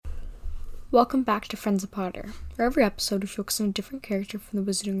Welcome back to Friends of Potter, where every episode we focus on a different character from the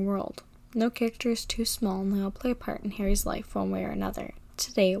Wizarding world. No character is too small and they all play a part in Harry's life one way or another.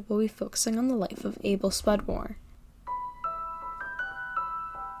 Today we'll be focusing on the life of Abel Spudmore.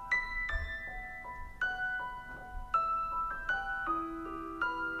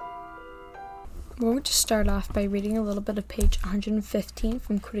 We're going to start off by reading a little bit of page 115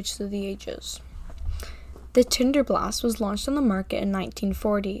 from Quidditch Through the Ages. The Tinderblast was launched on the market in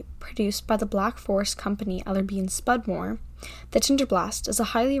 1940, produced by the Black Forest Company Ellerby and Spudmore. The Tinderblast is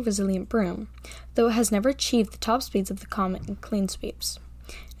a highly resilient broom, though it has never achieved the top speeds of the Comet and Clean Sweeps.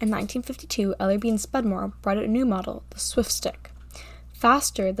 In 1952, Ellerby and Spudmore brought out a new model, the Swift Stick.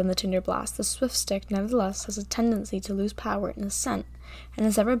 Faster than the Tinderblast, the Swift Stick nevertheless has a tendency to lose power in ascent, and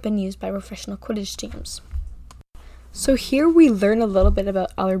has ever been used by professional Quidditch teams. So here we learn a little bit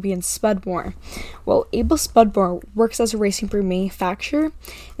about Ellerby and Spudmore. Well, Abel Spudmore works as a racing broom manufacturer and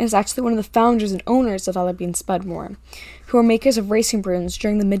is actually one of the founders and owners of Ellerby and Spudmore, who were makers of racing brooms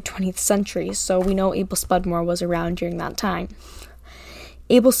during the mid-20th century, so we know Abel Spudmore was around during that time.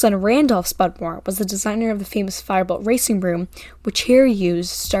 Abel's son Randolph Spudmore was the designer of the famous Firebolt racing broom, which Harry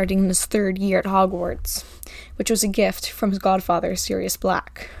used starting in his third year at Hogwarts, which was a gift from his godfather, Sirius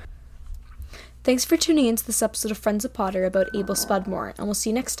Black. Thanks for tuning in to this episode of Friends of Potter about Abel Spudmore, and we'll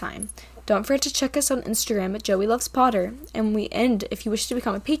see you next time. Don't forget to check us on Instagram at Joey Loves Potter, and if you wish to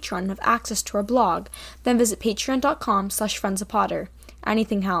become a patron and have access to our blog, then visit patreon.com/friendsofpotter.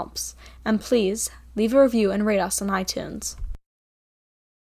 Anything helps. And please, leave a review and rate us on iTunes.